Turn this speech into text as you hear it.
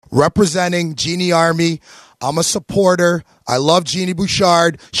representing Eugenie Army. I'm a supporter. I love Eugenie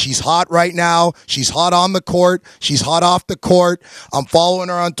Bouchard. She's hot right now. She's hot on the court. She's hot off the court. I'm following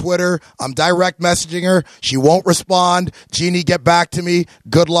her on Twitter. I'm direct messaging her. She won't respond. Eugenie, get back to me.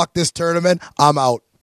 Good luck this tournament. I'm out.